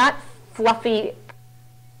 Not fluffy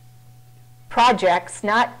projects,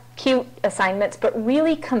 not cute assignments, but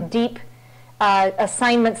really deep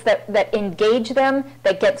assignments that engage them,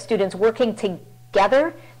 that get students working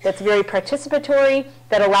together, that's very participatory,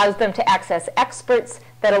 that allows them to access experts,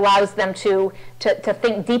 that allows them to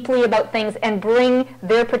think deeply about things and bring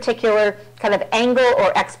their particular kind of angle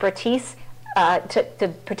or expertise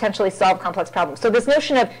to potentially solve complex problems. So this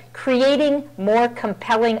notion of creating more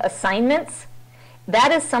compelling assignments,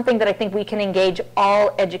 that is something that I think we can engage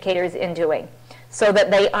all educators in doing, so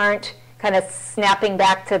that they aren't kind of snapping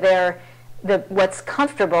back to what's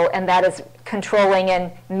comfortable, and that is controlling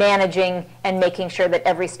and managing and making sure that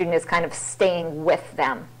every student is kind of staying with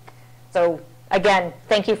them. So again,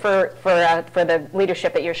 thank you for the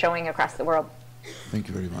leadership that you're showing across the world. Thank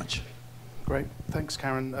you very much. Great, thanks,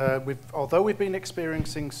 Karen. Although we've been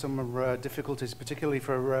experiencing some difficulties, particularly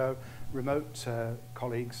for remote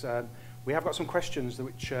colleagues, we have got some questions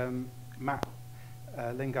which Matt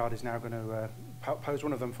Lingard is now going to pose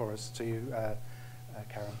one of them for us to you,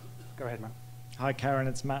 Karen. Go ahead, Matt. Hi, Karen,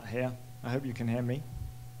 it's Matt here. I hope you can hear me.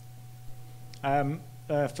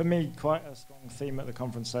 For me, quite a strong theme at the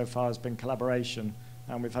conference so far has been collaboration,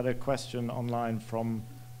 and we've had a question online from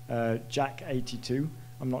Jack82.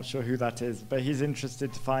 I'm not sure who that is, but he's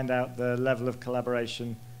interested to find out the level of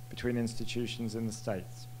collaboration between institutions in the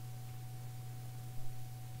States.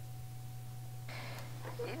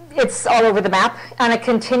 It's all over the map. On a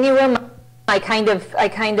continuum, I think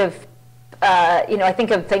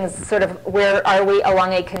of things sort of, where are we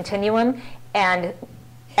along a continuum, and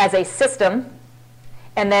as a system,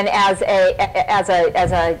 and then as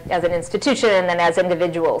an institution, and then as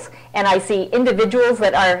individuals. And I see individuals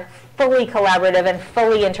that are fully collaborative and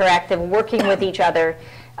fully interactive, working with each other.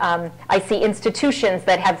 I see institutions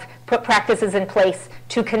that have put practices in place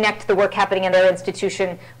to connect the work happening in their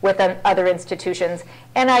institution with other institutions.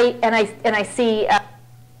 And I see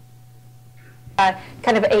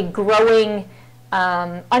kind of a growing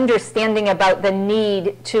understanding about the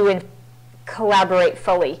need to collaborate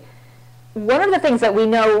fully. One of the things that we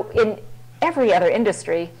know in every other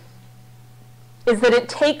industry is that it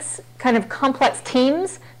takes kind of complex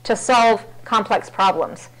teams to solve complex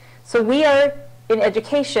problems. So we are, in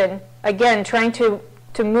education, again, trying to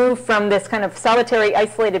move from this kind of solitary,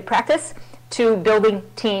 isolated practice to building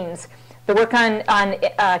teams. The work on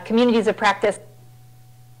communities of practice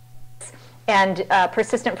and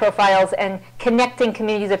persistent profiles and connecting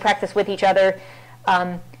communities of practice with each other,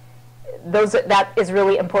 that is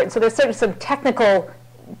really important. So there's sort of some technical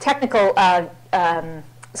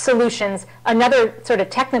solutions. Another sort of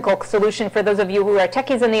technical solution for those of you who are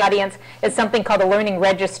techies in the audience is something called a learning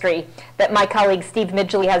registry that my colleague Steve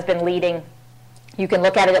Midgley has been leading. You can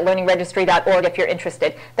look at it at learningregistry.org if you're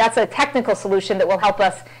interested. That's a technical solution that will help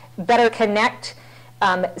us better connect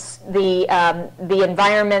the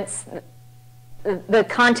environments, the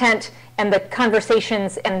content and the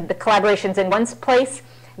conversations and the collaborations in one place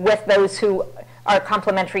with those who are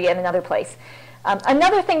complementary in another place.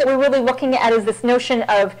 Another thing that we're really looking at is this notion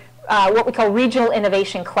of what we call regional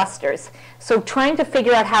innovation clusters. So trying to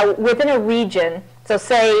figure out how within a region, so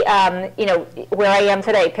say, you know, where I am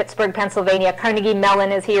today, Pittsburgh, Pennsylvania, Carnegie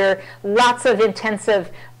Mellon is here, lots of intensive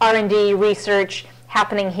R&D research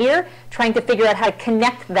happening here, trying to figure out how to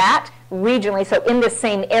connect that regionally, so in this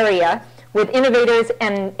same area, with innovators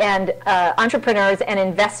and entrepreneurs and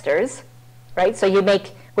investors, right? So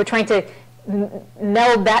we're trying to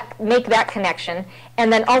meld that, make that connection,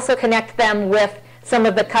 and then also connect them with some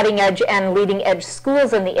of the cutting edge and leading edge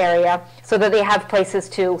schools in the area so that they have places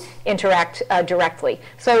to interact directly.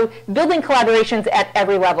 So building collaborations at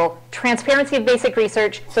every level, transparency of basic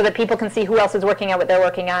research so that people can see who else is working on what they're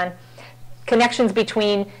working on, connections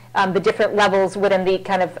between the different levels within the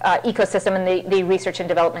kind of ecosystem and the research and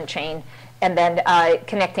development chain, and then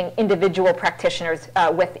connecting individual practitioners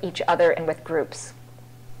with each other and with groups.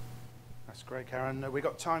 That's great, Karen. We've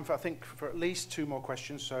got time for, I think, for at least 2 more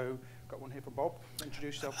questions, so got one here for Bob.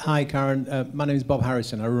 Introduce yourself. Hi, Karen. My name is Bob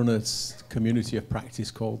Harrison. I run a community of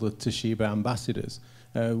practice called the Toshiba Ambassadors.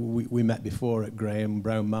 We met before at Graham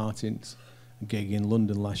Brown Martin's gig in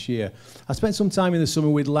London last year. I spent some time in the summer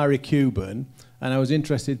with Larry Cuban, and I was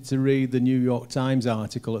interested to read the New York Times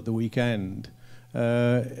article at the weekend.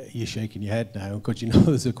 You're shaking your head now because you know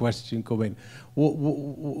there's a question coming.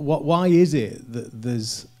 Why is it that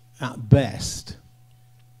there's, at best,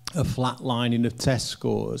 a flatlining of test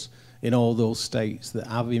scores in all those states that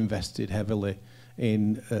have invested heavily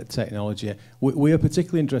in technology? We are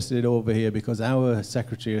particularly interested over here because our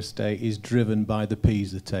Secretary of State is driven by the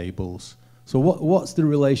PISA tables. So what's the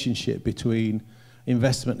relationship between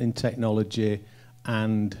investment in technology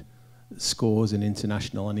and scores in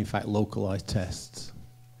international and, in fact, localized tests?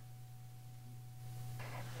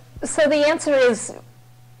 So the answer is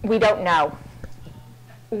we don't know.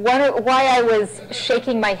 Why I was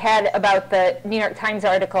shaking my head about the New York Times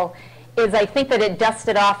article is I think that it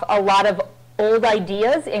dusted off a lot of old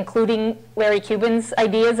ideas, including Larry Cuban's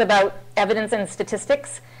ideas about evidence and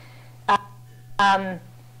statistics.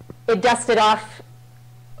 It dusted off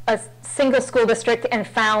a single school district and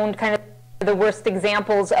found kind of the worst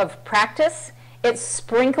examples of practice. It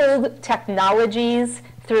sprinkled technologies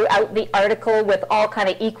throughout the article with all kind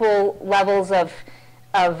of equal levels of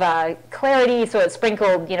clarity. So it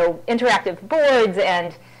sprinkled, you know, interactive boards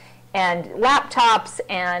and laptops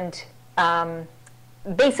and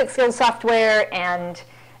basic skills software and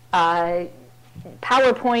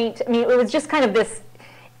PowerPoint. I mean, it was just kind of this.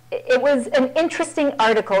 It was an interesting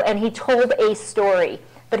article, and he told a story.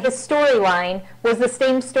 But his storyline was the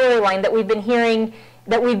same storyline that we've been hearing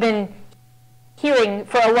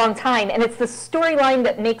for a long time. And it's the storyline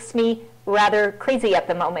that makes me rather crazy at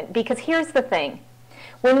the moment. Because here's the thing.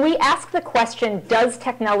 When we ask the question, does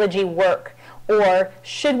technology work? Or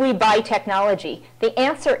should we buy technology? The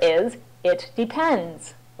answer is, it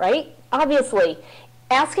depends, right? Obviously.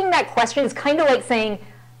 Asking that question is kind of like saying,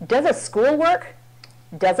 does a school work?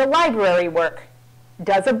 Does a library work?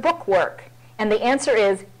 Does a book work? And the answer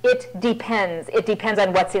is, it depends. It depends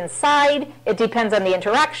on what's inside. It depends on the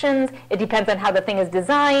interactions. It depends on how the thing is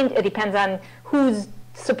designed. It depends on who's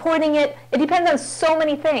supporting it. It depends on so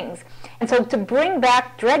many things. And so to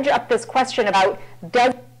dredge up this question about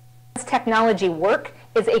does technology work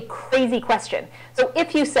is a crazy question. So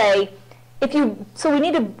if you say, we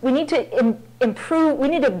need to improve, we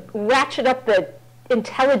need to ratchet up the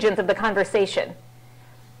intelligence of the conversation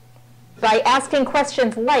by asking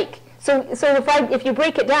questions like, so if you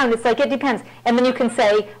break it down, it's like it depends. And then you can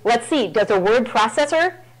say, let's see, does a word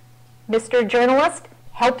processor, Mr. Journalist,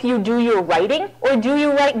 help you do your writing, or do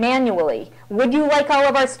you write manually? Would you like all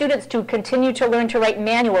of our students to continue to learn to write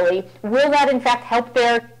manually? Will that in fact help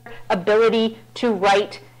their ability to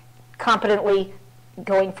write competently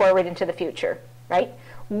going forward into the future, right?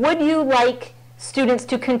 Would you like students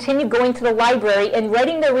to continue going to the library and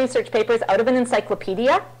writing their research papers out of an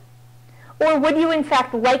encyclopedia? Or would you in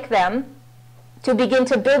fact like them to begin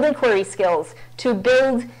to build inquiry skills, to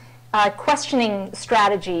build questioning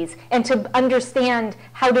strategies, and to understand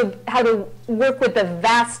how to work with the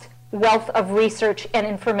vast wealth of research and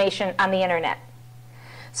information on the internet?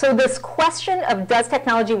 So this question of does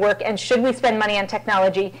technology work and should we spend money on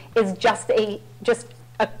technology is just a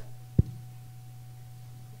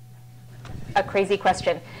a crazy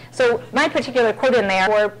question. So my particular quote in there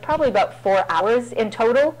for probably about 4 hours in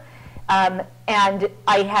total, and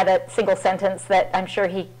I had a single sentence that I'm sure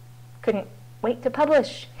he couldn't wait to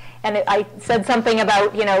publish. And I said something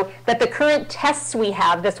about, that the current tests we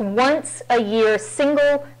have, this once a year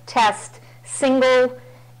single test, single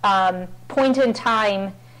point in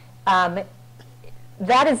time,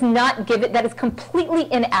 that is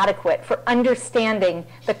completely inadequate for understanding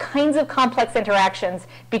the kinds of complex interactions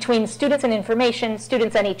between students and information,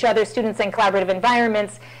 students and each other, students and collaborative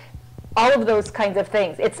environments, all of those kinds of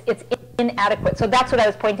things. It's inadequate. So that's what I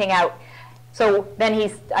was pointing out. So then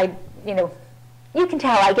you can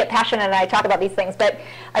tell I get passionate and I talk about these things, but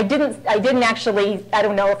I didn't actually, I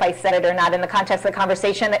don't know if I said it or not in the context of the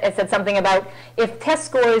conversation. It said something about if test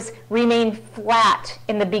scores remain flat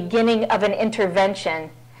in the beginning of an intervention,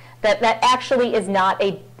 that actually is not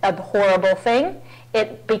a horrible thing,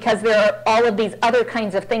 because there are all of these other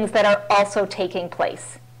kinds of things that are also taking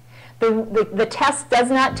place. The test does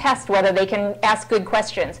not test whether they can ask good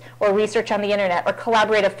questions or research on the internet or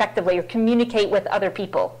collaborate effectively or communicate with other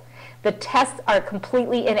people. The tests are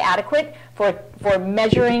completely inadequate for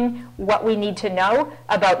measuring what we need to know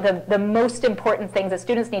about the most important things that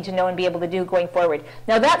students need to know and be able to do going forward.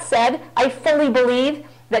 Now that said, I fully believe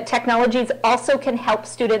that technologies also can help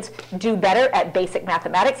students do better at basic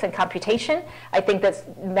mathematics and computation. I think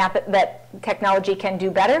that technology can do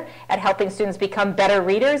better at helping students become better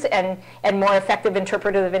readers and more effective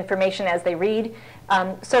interpreters of information as they read.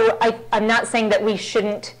 So I'm not saying that we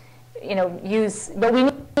shouldn't but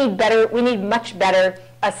we need much better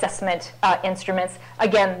assessment instruments.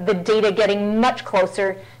 Again, the data getting much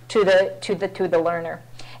closer to the learner.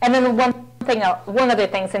 And then one other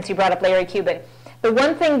thing, since you brought up Larry Cuban, the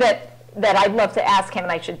one thing that I'd love to ask him,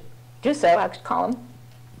 and I should do so, I should call him.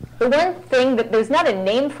 The one thing that there's not a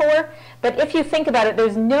name for, but if you think about it,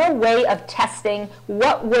 there's no way of testing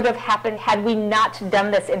what would have happened had we not done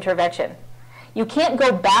this intervention. You can't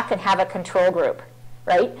go back and have a control group.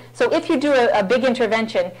 Right? So if you do a big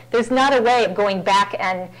intervention, there's not a way of going back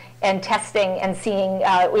and testing and seeing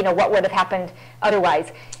what would have happened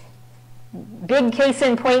otherwise. Big case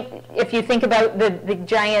in point, if you think about the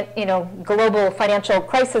giant global financial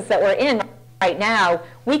crisis that we're in right now,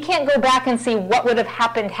 we can't go back and see what would have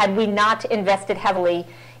happened had we not invested heavily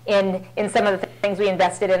in some of the things we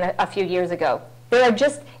invested in a few years ago. There are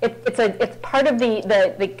just it's part of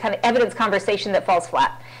the kind of evidence conversation that falls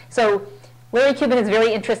flat. So Larry Cuban is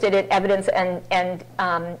very interested in evidence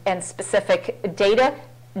and specific data.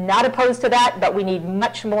 Not opposed to that, but we need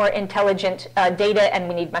much more intelligent data, and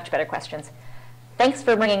we need much better questions. Thanks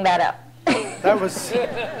for bringing that up. That was,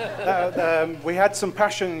 we had some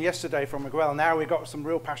passion yesterday from Miguel. Now we've got some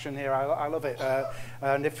real passion here. I love it.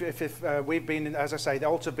 And if we've been, as I say, the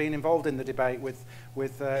ALT have been involved in the debate with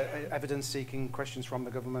evidence-seeking questions from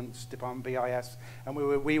the government's department, BIS, and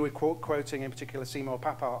we were quoting in particular Seymour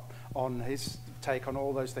Papert on his take on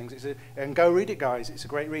all those things. And go read it, guys. It's a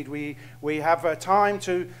great read. We have time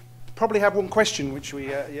to probably have one question, which we,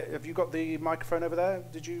 have you got the microphone over there?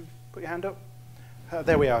 Did you put your hand up?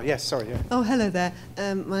 There we are. Yes, sorry. Yeah. Oh, hello there.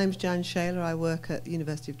 My name's Jan Shaler. I work at the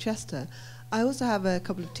University of Chester. I also have a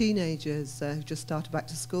couple of teenagers who just started back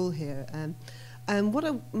to school here. And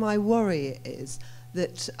my worry is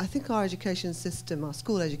that I think our education system, our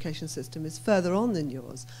school education system, is further on than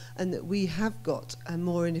yours, and that we have got a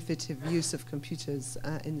more innovative use of computers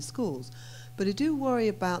in the schools. But I do worry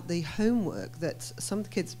about the homework that some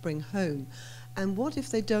kids bring home. And what if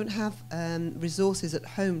they don't have resources at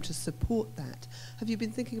home to support that? Have you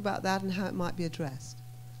been thinking about that and how it might be addressed?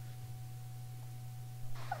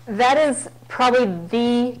 That is probably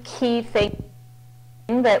the key thing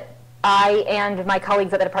that I and my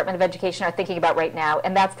colleagues at the Department of Education are thinking about right now,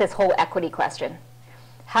 and that's this whole equity question.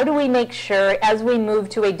 How do we make sure, as we move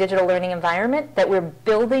to a digital learning environment, that we're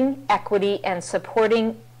building equity and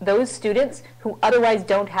supporting those students who otherwise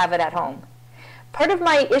don't have it at home? Part of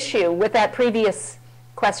my issue with that previous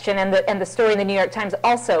question and the story in the New York Times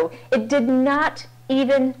also, it did not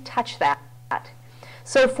even touch that.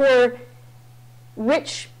 So for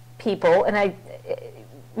rich people, and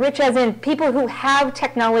rich as in people who have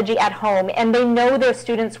technology at home and they know their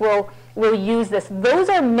students will use this, those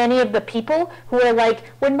are many of the people who are like,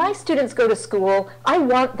 when my students go to school, I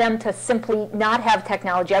want them to simply not have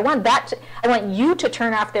technology. I want you to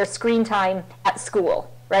turn off their screen time at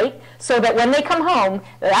school. Right? So that when they come home,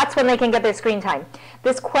 that's when they can get their screen time.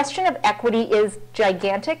 This question of equity is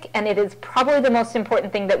gigantic, and it is probably the most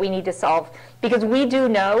important thing that we need to solve, because we do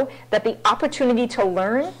know that the opportunity to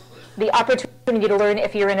learn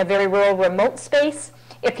if you're in a very rural, remote space,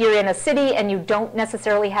 if you're in a city and you don't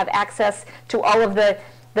necessarily have access to all of the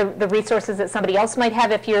the resources that somebody else might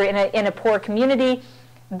have if you're in a poor community.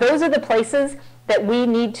 Those are the places that we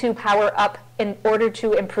need to power up in order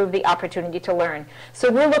to improve the opportunity to learn.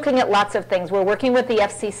 So we're looking at lots of things. We're working with the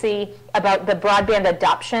FCC about the broadband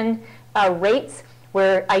adoption rates.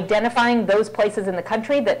 We're identifying those places in the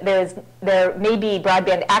country that there may be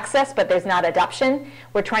broadband access, but there's not adoption.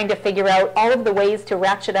 We're trying to figure out all of the ways to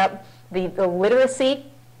ratchet up the literacy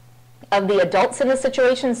of the adults in the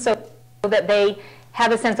situation so that they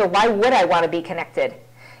have a sense of why would I want to be connected.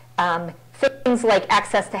 Things like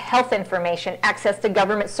access to health information, access to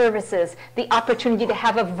government services, the opportunity to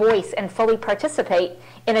have a voice and fully participate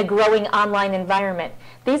in a growing online environment.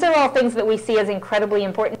 These are all things that we see as incredibly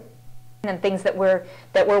important and things that we're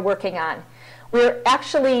working on. We're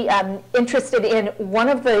actually interested in one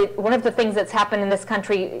of the things that's happened in this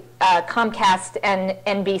country. Comcast and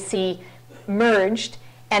NBC merged,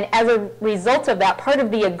 and as a result of that, part of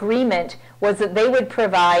the agreement was that they would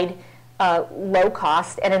provide low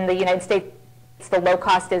cost, and in the United States, the low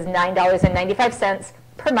cost is $9.95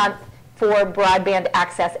 per month for broadband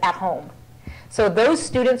access at home. So those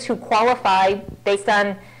students who qualify based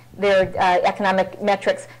on their economic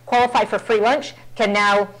metrics, qualify for free lunch, can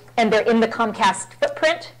now, and they're in the Comcast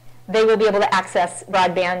footprint, they will be able to access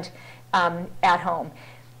broadband at home.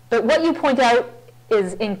 But what you point out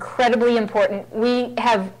is incredibly important. We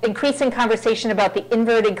have increasing conversation about the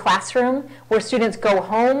inverted classroom, where students go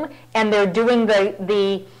home and they're doing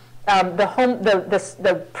the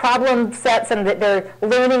problem sets, and they're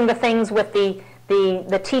learning the things with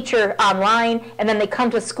the teacher online, and then they come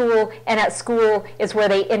to school, and at school is where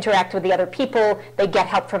they interact with the other people, they get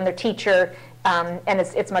help from their teacher, and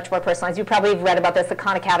it's much more personalized. You probably have read about this, the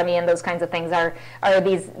Khan Academy and those kinds of things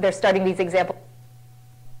they're starting these examples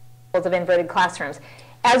of inverted classrooms.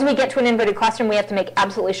 As we get to an inverted classroom, we have to make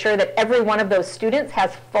absolutely sure that every one of those students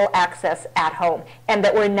has full access at home, and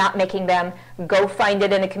that we're not making them go find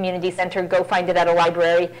it in a community center, go find it at a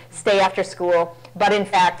library, stay after school, but in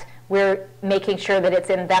fact, we're making sure that it's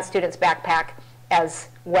in that student's backpack as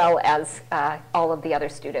well as all of the other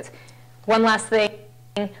students. One last thing.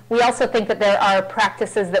 We also think that there are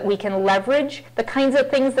practices that we can leverage, the kinds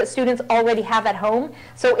of things that students already have at home.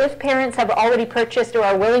 So if parents have already purchased or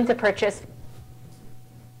are willing to purchase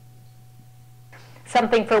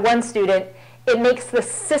something for one student, it makes the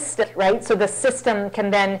system, right? So the system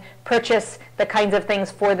can then purchase the kinds of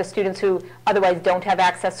things for the students who otherwise don't have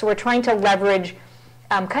access. So we're trying to leverage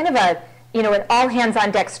kind of an all hands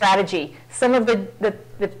on deck strategy. Some of the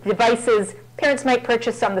devices, parents might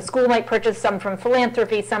purchase some, the school might purchase some from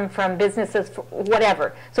philanthropy, some from businesses,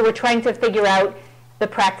 whatever. So we're trying to figure out the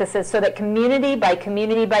practices so that community by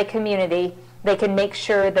community by community, they can make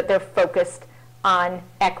sure that they're focused on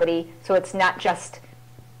equity. So it's not just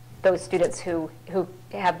those students who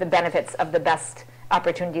have the benefits of the best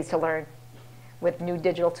opportunities to learn with new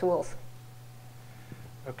digital tools.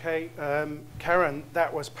 Okay, Karen,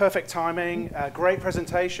 that was perfect timing, great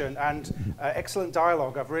presentation, and excellent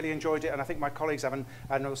dialogue. I've really enjoyed it, and I think my colleagues have, and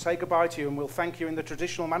we'll say goodbye to you, and we'll thank you in the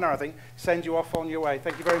traditional manner, I think, send you off on your way.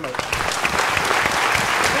 Thank you very much.